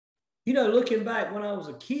Looking back when I was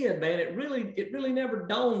a kid, man, it really never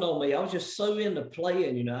dawned on me. I was just so into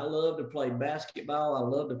playing. I love to play basketball. I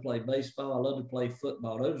love to play baseball. I love to play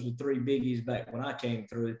football. Those were the three biggies back when I came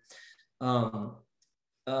through. Um,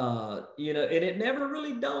 and it never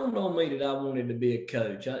really dawned on me that I wanted to be a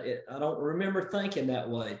coach. I don't remember thinking that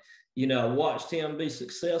way. I watched him be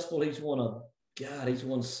successful. He's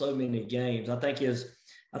won so many games. I think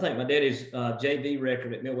my daddy's JV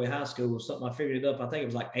record at Midway High School was something. I figured it up. I think it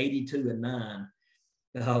was like 82-9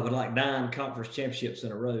 with like 9 conference championships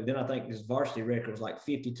in a row. Then I think his varsity record was like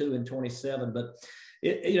 52-27.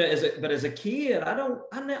 But as a kid, I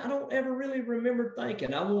don't ever really remember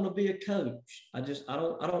thinking I want to be a coach. I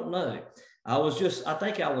don't know. I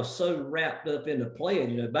think I was so wrapped up into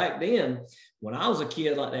playing. Back then when I was a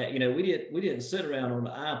kid like that, we didn't sit around on the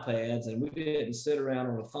iPads and we didn't sit around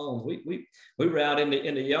on the phones. We were out in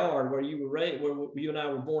the yard where you were raised, where you and I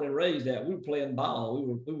were born and raised at. We were playing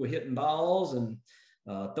ball. We were hitting balls and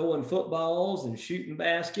throwing footballs and shooting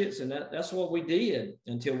baskets, and that's what we did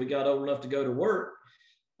until we got old enough to go to work.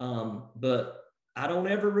 But I don't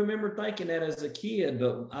ever remember thinking that as a kid.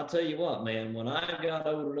 But I'll tell you what, man, when I got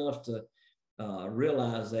old enough to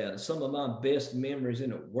realize that, some of my best memories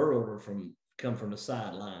in the world come from the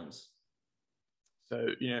sidelines. So,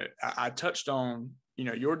 I touched on,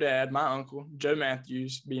 your dad, my uncle, Joe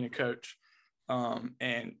Matthews, being a coach.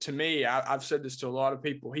 And to me, I've said this to a lot of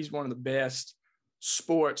people, he's one of the best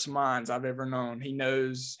sports minds I've ever known. He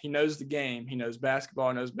knows the game. He knows basketball,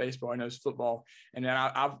 he knows baseball, he knows football. And then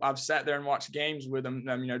I've sat there and watched games with him,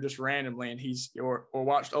 just randomly, and or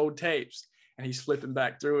watched old tapes, and he's flipping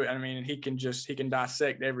back through it. And he can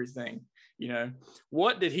dissect everything.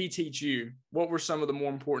 What did he teach you? What were some of the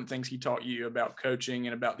more important things he taught you about coaching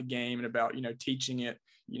and about the game and about, teaching it,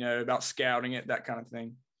 about scouting it, that kind of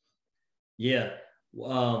thing? Yeah.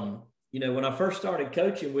 When I first started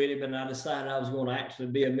coaching with him and I decided I was going to actually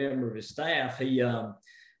be a member of his staff,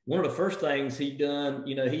 one of the first things he done,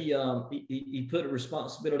 he put a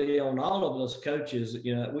responsibility on all of us coaches.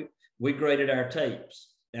 We graded our tapes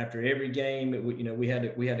after every game. We had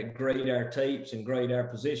to grade our tapes and grade our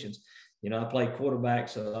positions. I played quarterback,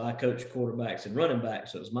 so I coached quarterbacks and running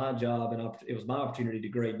backs. So it was my job, and it was my opportunity to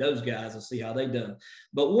grade those guys and see how they done.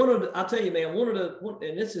 But I'll tell you, man,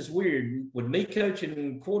 and this is weird, with me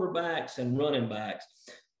coaching quarterbacks and running backs,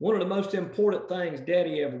 one of the most important things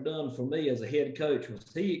Daddy ever done for me as a head coach was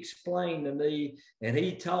he explained to me and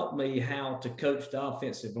he taught me how to coach the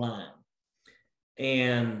offensive line.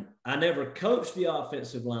 And I never coached the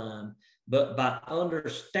offensive line, but by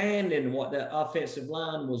understanding what that offensive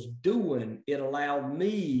line was doing, it allowed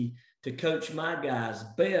me to coach my guys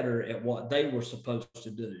better at what they were supposed to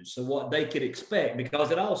do. So what they could expect,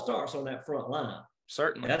 because it all starts on that front line.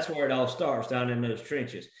 Certainly. That's where it all starts, down in those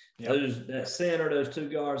trenches. Yep. That center, those two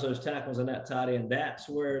guards, those tackles, and that tight end, that's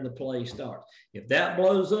where the play starts. If that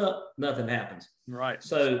blows up, nothing happens. Right.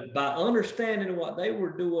 So by understanding what they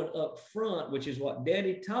were doing up front, which is what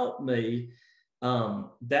Daddy taught me,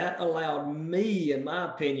 that allowed me, in my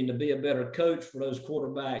opinion, to be a better coach for those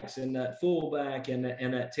quarterbacks, and that fullback and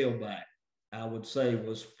that tailback, I would say,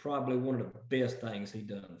 was probably one of the best things he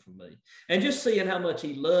done for me. And just seeing how much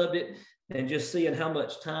he loved it and just seeing how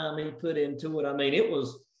much time he put into it.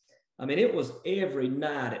 It was every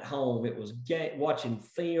night at home. It was watching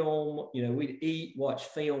film. We'd eat, watch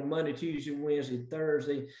film Monday, Tuesday, Wednesday,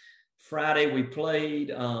 Thursday. Friday we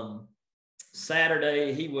played.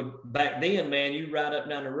 Saturday, he would, back then, man, you ride up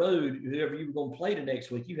down the road, whoever you were going to play the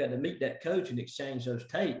next week, you had to meet that coach and exchange those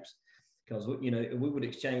tapes, because, we would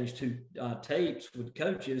exchange 2 tapes with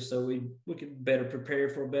coaches so we could better prepare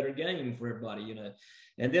for a better game for everybody,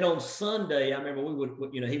 And then on Sunday, I remember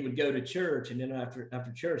he would go to church, and then after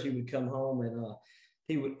church, he would come home and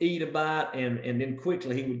he would eat a bite, and then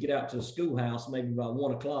quickly he would get out to the schoolhouse, maybe about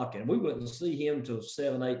 1 o'clock, and we wouldn't see him till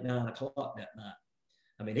 7, 8, 9 o'clock that night.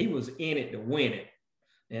 He was in it to win it.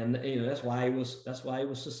 And, that's why he was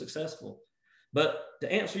so successful. But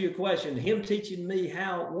to answer your question, him teaching me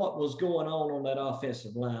what was going on that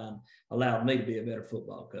offensive line allowed me to be a better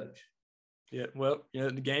football coach. Yeah. Well,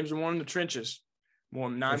 the games are won in the trenches. More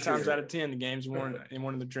than 9 times out of 10, the games are won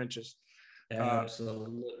in the trenches.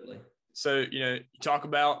 Absolutely. So, you talk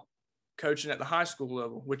about coaching at the high school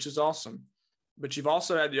level, which is awesome, but you've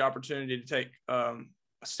also had the opportunity to take a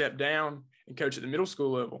step down and coach at the middle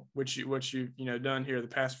school level, which you've done here the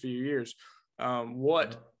past few years.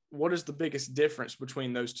 What is the biggest difference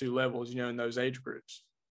between those 2 levels, in those age groups?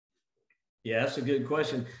 Yeah, that's a good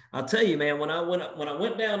question. I'll tell you, man, when I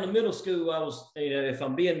went down to middle school, I was, if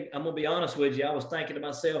I'm gonna be honest with you, I was thinking to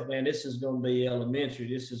myself, man, this is gonna be elementary.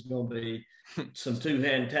 This is gonna be some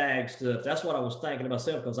two-hand tag stuff. That's what I was thinking to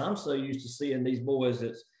myself because I'm so used to seeing these boys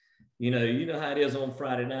that's, you know how it is on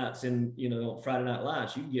Friday nights and on Friday Night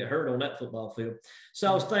Lights, you can get hurt on that football field. So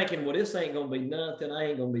I was thinking, well, this ain't gonna be nothing. I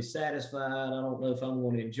ain't gonna be satisfied. I don't know if I'm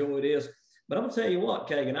gonna enjoy this. But I'm gonna tell you what,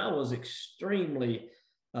 Caegan, I was extremely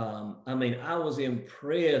I was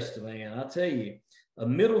impressed, man. I tell you, a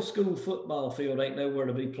middle school football field ain't nowhere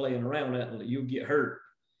to be playing around at. You'll get hurt.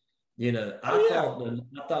 Oh yeah.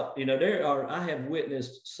 I thought, I have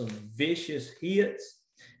witnessed some vicious hits.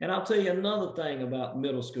 And I'll tell you another thing about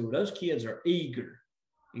middle school. Those kids are eager.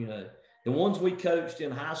 You know, the ones we coached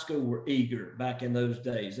in high school were eager back in those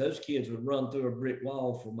days. Those kids would run through a brick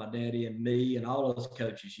wall for my daddy and me and all of us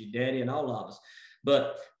coaches, your daddy and all of us.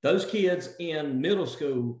 But those kids in middle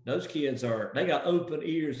school, they got open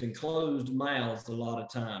ears and closed mouths a lot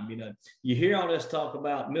of time. You hear all this talk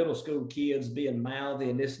about middle school kids being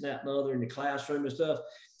mouthy and this and that and the other in the classroom and stuff.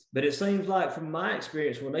 But it seems like from my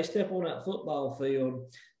experience, when they step on that football field,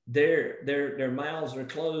 their mouths are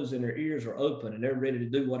closed and their ears are open and they're ready to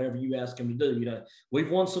do whatever you ask them to do.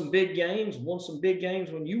 We've won some big games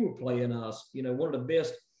when you were playing us.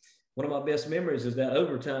 One of my best memories is that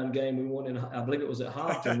overtime game we won I believe it was at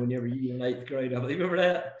Hopton whenever you were in 8th grade. I believe, you remember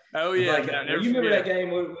that? Oh yeah. You remember that game?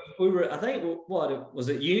 We were, I think, what was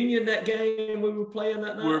it? Union, that game we were playing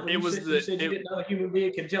that night. You said you didn't know a human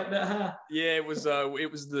being could jump that high. Yeah, it was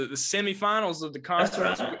the semifinals of the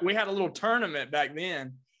conference. Right. We had a little tournament back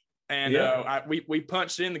then. And we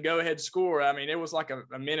punched in the go-ahead score. I mean, it was like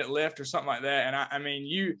a minute left or something like that.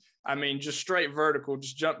 And just straight vertical,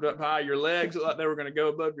 just jumped up high. Your legs looked like they were going to go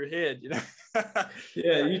above your head.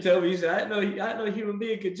 Yeah, you told me. You said, I didn't know a human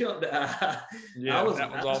being could jump that high. Yeah, that was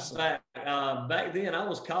awesome. Back then, I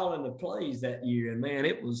was calling the plays that year, and man,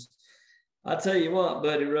 it was. I tell you what,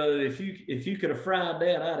 buddy, Rose, if you could have fried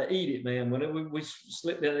that, I'd have eat it, man. When we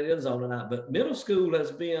slipped down the end zone tonight, but middle school has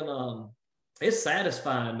been. It's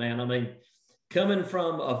satisfying, man. I mean, coming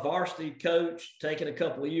from a varsity coach, taking a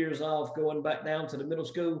couple of years off, going back down to the middle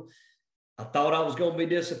school, I thought I was going to be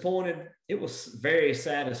disappointed. It was very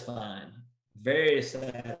satisfying, very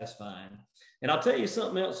satisfying. And I'll tell you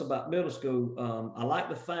something else about middle school. I like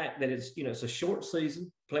the fact that it's a short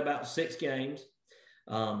season, play about 6 games.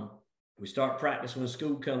 We start practice when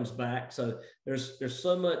school comes back. So there's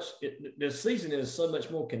so much, the season is so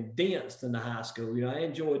much more condensed than the high school. I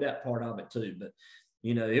enjoyed that part of it too, but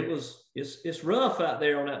it's rough out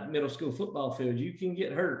there on that middle school football field. You can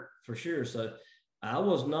get hurt for sure. So I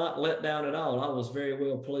was not let down at all. I was very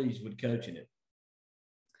well pleased with coaching it.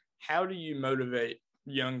 How do you motivate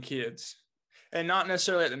young kids? And not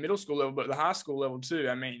necessarily at the middle school level, but the high school level too.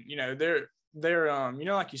 I mean, they're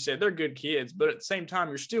like you said, they're good kids, but at the same time,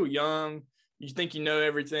 you're still young. You think you know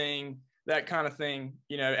everything, that kind of thing.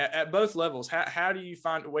 At both levels, how do you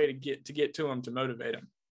find a way to get to them to motivate them?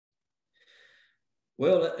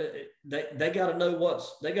 Well, they got to know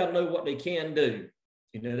what they can do.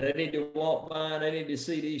 They need to walk by and they need to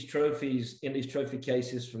see these trophies in these trophy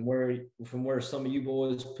cases from where some of you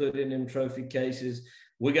boys put in them trophy cases.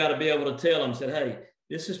 We got to be able to tell them, said, hey,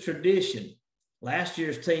 this is tradition. Last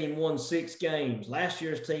year's team won 6 games. Last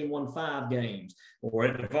year's team won 5 games. Or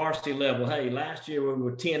at the varsity level, hey, last year we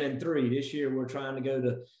were 10-3. This year we're trying to go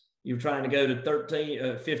to 13,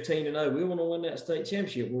 15-0. We want to win that state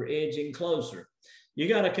championship. We're edging closer. You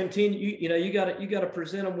got to continue. You got to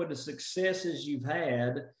present them with the successes you've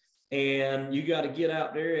had, and you got to get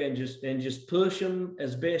out there and just push them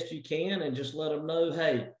as best you can, and just let them know,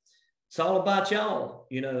 hey, it's all about y'all.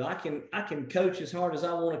 I can coach as hard as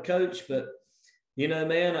I want to coach, but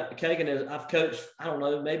man, Caegan, I've coached, I don't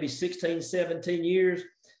know, maybe 16, 17 years.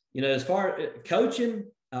 As far as coaching,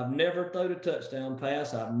 I've never thrown a touchdown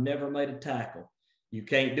pass. I've never made a tackle. You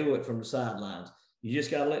can't do it from the sidelines. You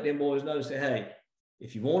just got to let them boys know, say, hey,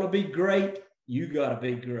 if you want to be great, you got to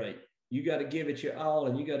be great. You got to give it your all,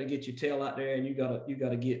 and you got to get your tail out there, and you got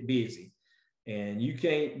to get busy. And you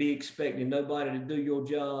can't be expecting nobody to do your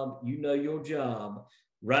job. You know your job.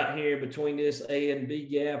 Right here between this A and B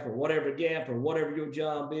gap or whatever your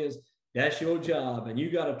job is, that's your job. And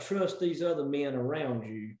you got to trust these other men around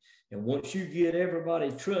you. And once you get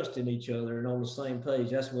everybody trusting each other and on the same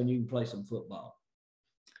page, that's when you can play some football.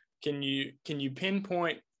 Can you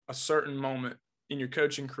pinpoint a certain moment in your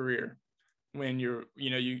coaching career when you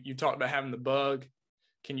talked about having the bug?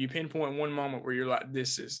 Can you pinpoint one moment where you're like,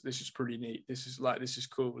 this is pretty neat. This is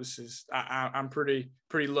cool. I'm pretty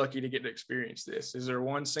lucky to get to experience this. Is there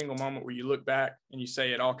one single moment where you look back and you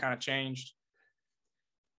say it all kind of changed?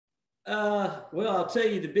 Well, I'll tell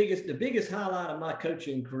you the biggest highlight of my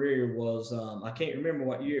coaching career was I can't remember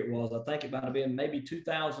what year it was. I think it might have been maybe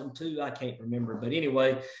 2002. I can't remember, but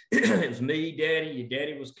anyway, it was me, Daddy. Your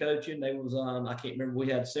daddy was coaching. They was I can't remember. We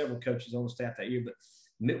had several coaches on the staff that year, but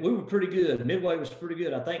we were pretty good. Midway was pretty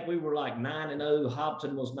good. I think we were like 9-0.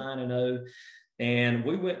 Hobson was 9-0, and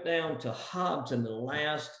we went down to Hobson the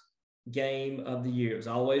last game of the year. It was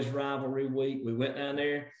always rivalry week. We went down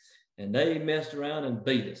there, and they messed around and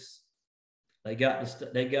beat us. They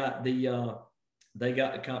got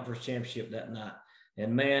the conference championship that night,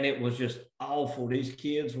 and man, it was just awful. These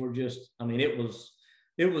kids were just, I mean, it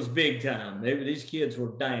was big time. These kids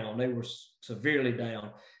were down. They were severely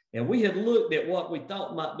down, and we had looked at what we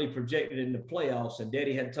thought might be projected in the playoffs, and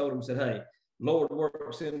Daddy had told him, said, "Hey, Lord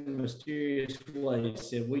works in mysterious ways."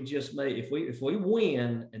 Said we just may, if we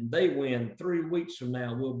win and they win 3 weeks from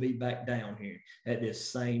now, we'll be back down here at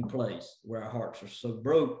this same place where our hearts are so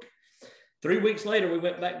broke. 3 weeks later, we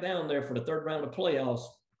went back down there for the third round of playoffs.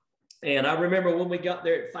 And I remember when we got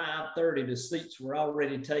there at 5:30, the seats were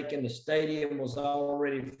already taken. The stadium was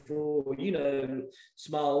already full,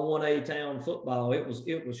 small 1A town football. It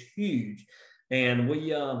was huge. And we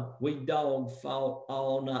dog fought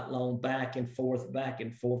all night long, back and forth, back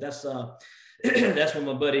and forth. That's that's when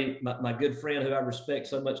my buddy, my good friend who I respect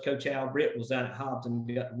so much, Coach Al Britt, was out at Hobson.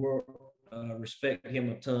 Got the world, respect him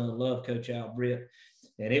a ton, love Coach Al Britt.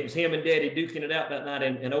 And it was him and Daddy duking it out that night.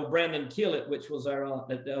 And old Brandon Killett, which was our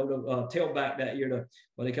tailback that year,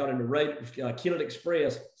 what they called him, the Killett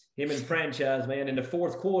Express, him and franchise, man. In the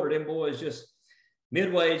fourth quarter, them boys just,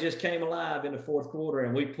 Midway just came alive in the fourth quarter,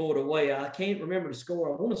 and we pulled away. I can't remember the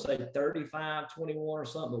score. I want to say 35-21 or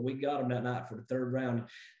something, but we got them that night for the third round.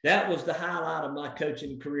 That was the highlight of my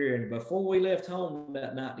coaching career. And before we left home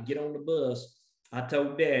that night to get on the bus, I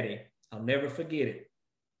told Daddy, I'll never forget it.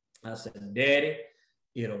 I said, "Daddy,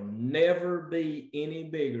 it'll never be any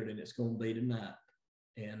bigger than it's going to be tonight."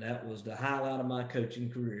 And that was the highlight of my coaching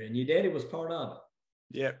career. And your daddy was part of it.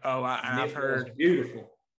 Yeah. Oh, I've heard.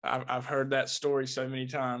 Beautiful. I've heard that story so many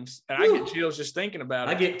times, and I get chills just thinking about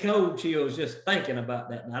it. I get cold chills just thinking about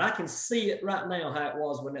that night. I can see it right now how it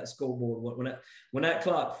was when that scoreboard, when that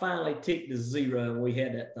clock finally ticked to 0 and we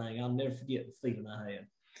had that thing. I'll never forget the feeling I had.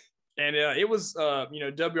 And it was,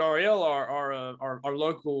 WRL, our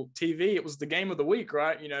local TV. It was the game of the week,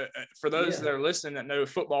 right? For those that are listening that know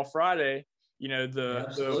Football Friday,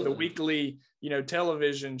 the weekly,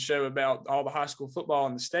 television show about all the high school football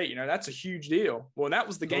in the state. That's a huge deal. Well, that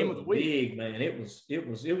was the game of the week. Big, man. It was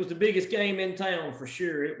the biggest game in town for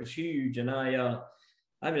sure. It was huge, and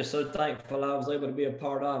I'm just so thankful I was able to be a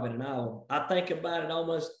part of it. And I think about it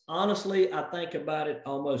almost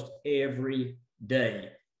every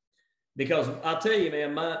day. Because I'll tell you,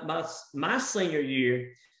 man, my senior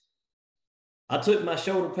year, I took my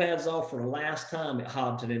shoulder pads off for the last time at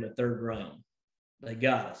Hobson in the third round. They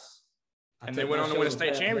got us. And they went on to win a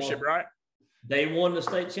state championship, right? They won the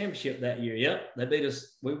state championship that year. Yep. They beat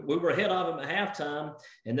us. We were ahead of them at halftime,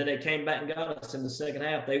 and then they came back and got us in the second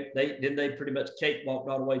half. They pretty much cakewalked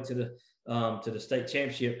all the way to the state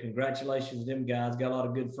championship. Congratulations to them guys. Got a lot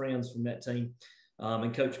of good friends from that team,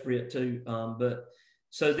 and Coach Britt too. But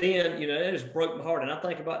so then, it just broke my heart. And I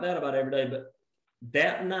think about that about every day. But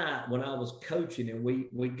that night when I was coaching and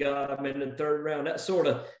we got them in the third round, that sort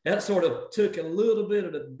of took a little bit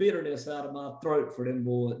of the bitterness out of my throat for them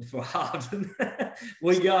boys, for Hobson.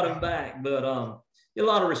 We got them back. But a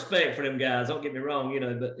lot of respect for them guys. Don't get me wrong,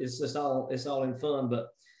 but it's all in fun. But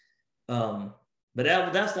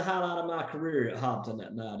that's the highlight of my career at Hobson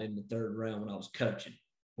that night in the third round when I was coaching.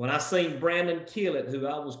 When I seen Brandon Killett, who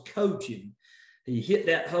I was coaching, he hit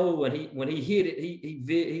that hole, and when he hit it,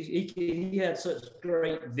 he had such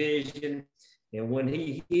great vision. And when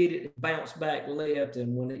he hit it, it bounced back left,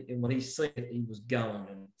 and when he seen it, he was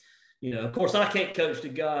gone. And of course, I can't coach the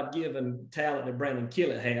God-given talent that Brandon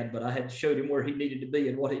Killett had, but I had showed him where he needed to be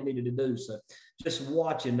and what he needed to do. So just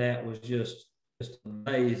watching that was just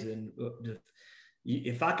amazing.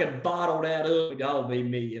 If I could bottle that up, we'd all be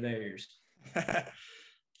millionaires.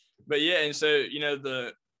 But yeah, and so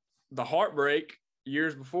the heartbreak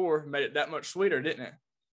years before made it that much sweeter, didn't it?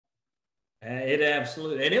 It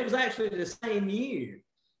absolutely. And it was actually the same year.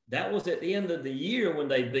 That was at the end of the year when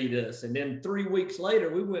they beat us. And then 3 weeks later,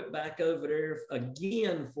 we went back over there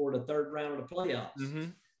again for the third round of the playoffs. Mm-hmm.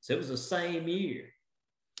 So it was the same year.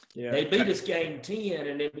 Yeah. They beat us game 10,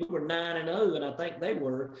 and then we were 9-0, and I think they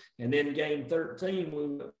were. And then game 13, we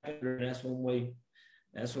went back there, and that's when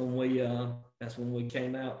we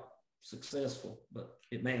came out successful. But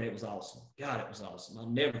it was awesome. God, it was awesome. I'll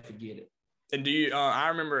never forget it. And do you? I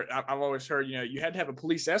remember I've always heard you had to have a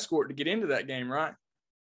police escort to get into that game, right?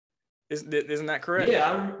 Isn't that correct?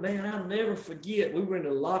 Yeah, man, I'll never forget. We were in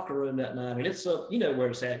the locker room that night, and it's up, you know where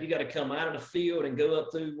it's at. You got to come out of the field and go up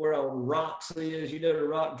through where all the rocks is, you know, the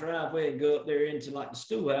rock driveway, and go up there into like the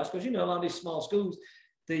schoolhouse. Because, you know, a lot of these small schools,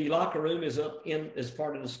 the locker room is up in as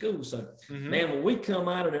part of the school. So, man, when we come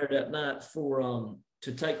out of there that night for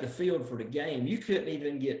to take the field for the game, you couldn't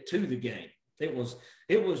even get to the game. It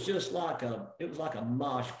was just like a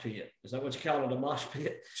mosh pit. Is that what you call it, a mosh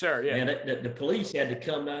pit? Sure, yeah. And the police had to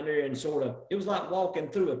come down there and it was like walking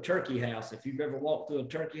through a turkey house. If you've ever walked through a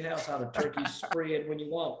turkey house, how the turkeys spread when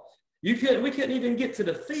you walk. We couldn't even get to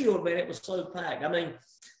the field, man. It was so packed. I mean,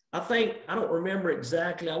 I don't remember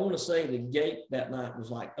exactly. I want to say the gate that night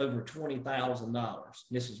was like over $20,000.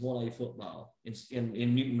 This is 1A football in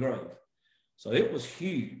Newton Grove. So it was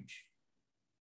huge.